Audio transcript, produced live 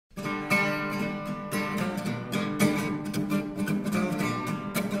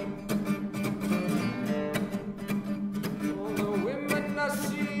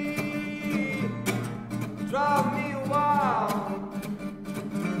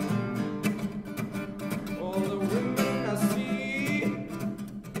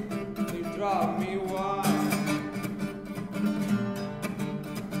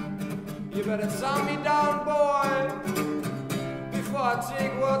sound me down, boy, before I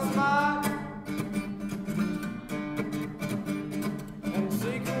take what's mine and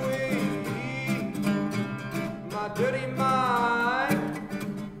take away my dirty mind.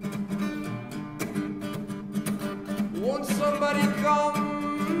 Won't somebody come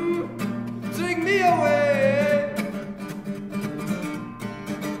take me away?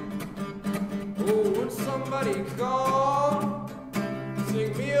 Oh, won't somebody come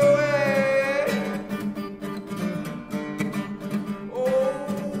take me away? Oh,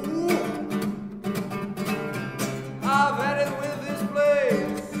 I've had it with this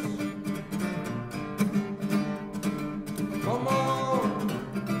place. Come on,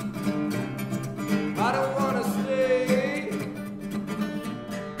 I don't wanna stay,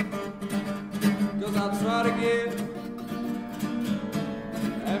 'cause I'll try to give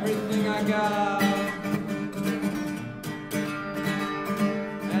everything I got.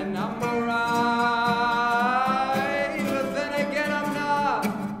 And I'm alright, but then again I'm not.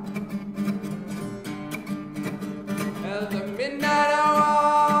 At the midnight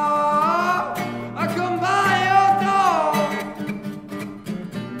hour, I come by your door.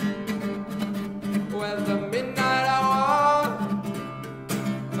 Oh, at the midnight hour,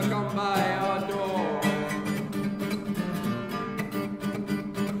 I come by your door.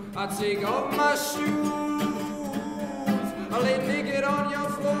 I take off my shoes, I lay naked on your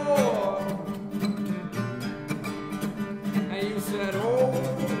floor, and you said, oh,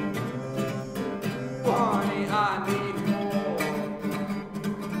 honey, I need more.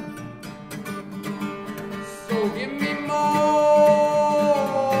 So give me more,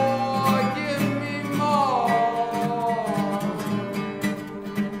 give me more.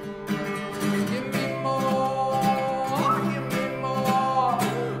 Give me more, give me more.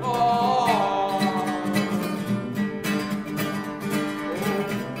 Oh.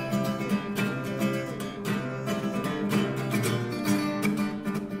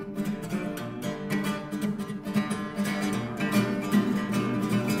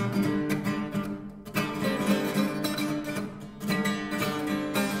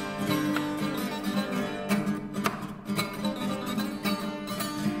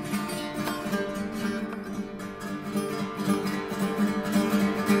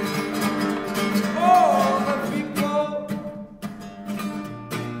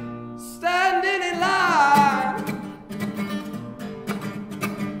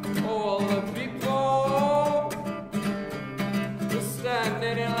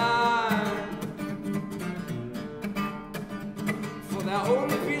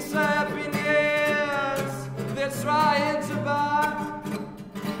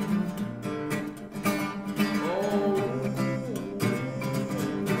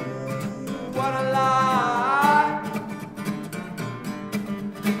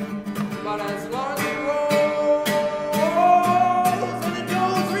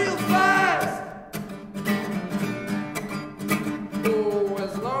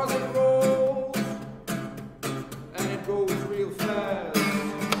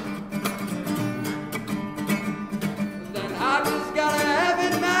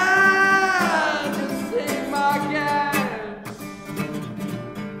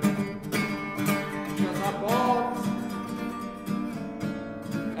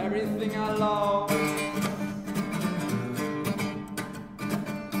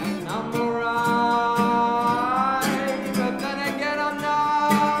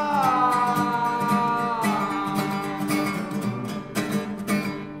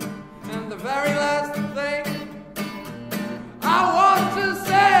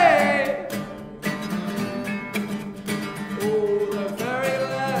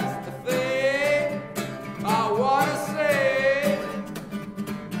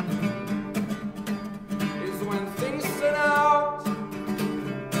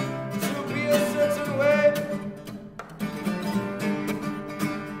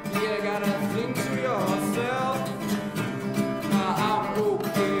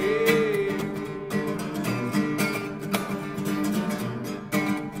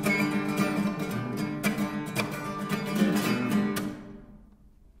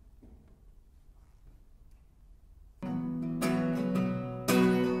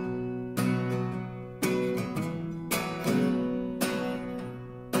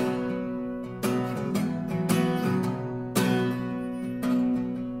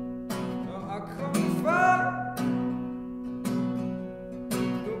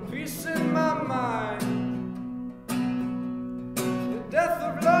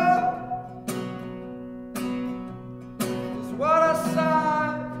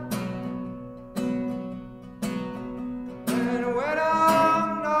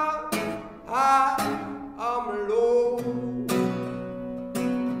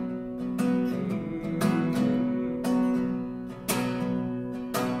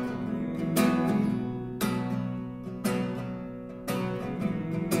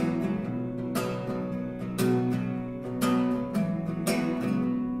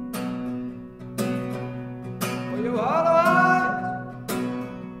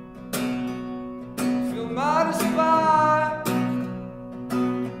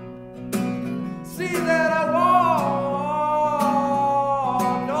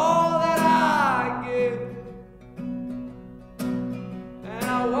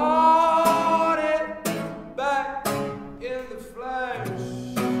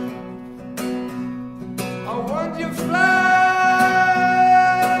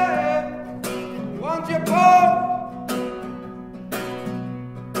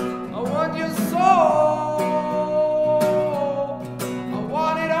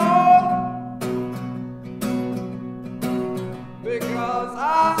 'cause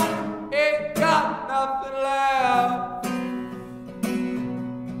I ain't got nothing left.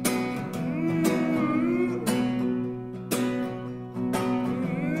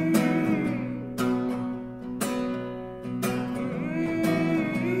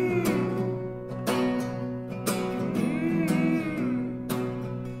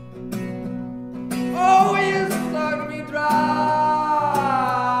 Oh, you suck me dry,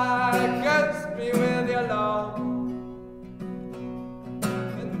 curse me with your love,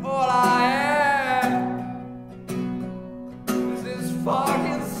 and all I have is this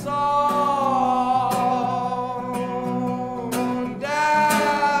fucking song.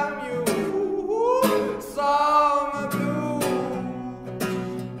 Damn you, summer blues.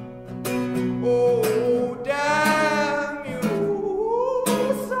 Oh, damn you,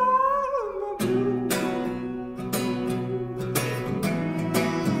 summer blues.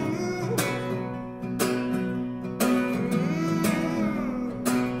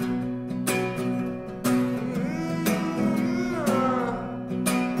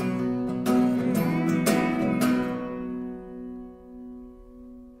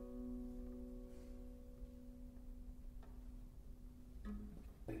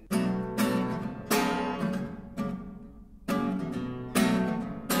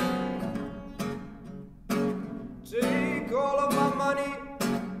 Take all of my money,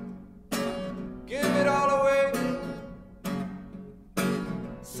 give it all away,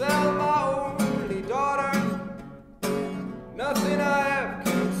 sell my only daughter, nothing I have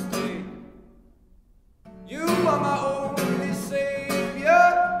can stay. You are my only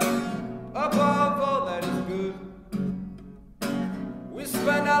savior, above all that is good. We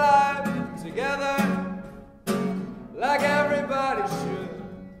spend our lives together, like everybody should.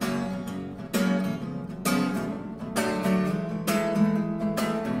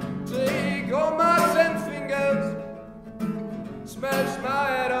 All my 10 fingers, smash my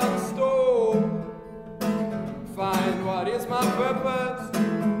head on the stove, find what is my purpose.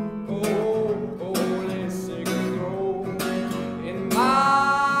 Oh, holy sacred grove, in my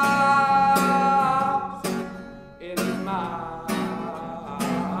house, in my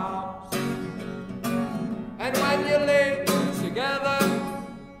house. And when you lay together,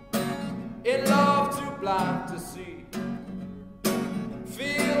 in love too blind to see,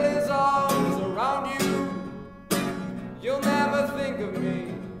 feel his arms around you, you'll never think of me.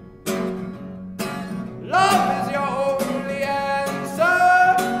 Love is your only answer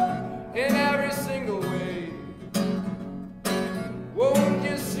in every single way. Won't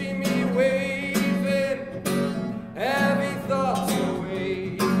you see me waving heavy thoughts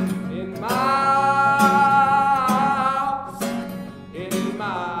away, in my house, in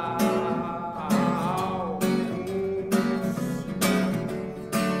my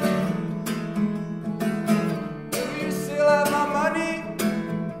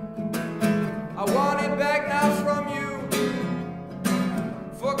I want it back now from you.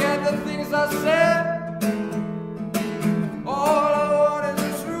 Forget the things I said.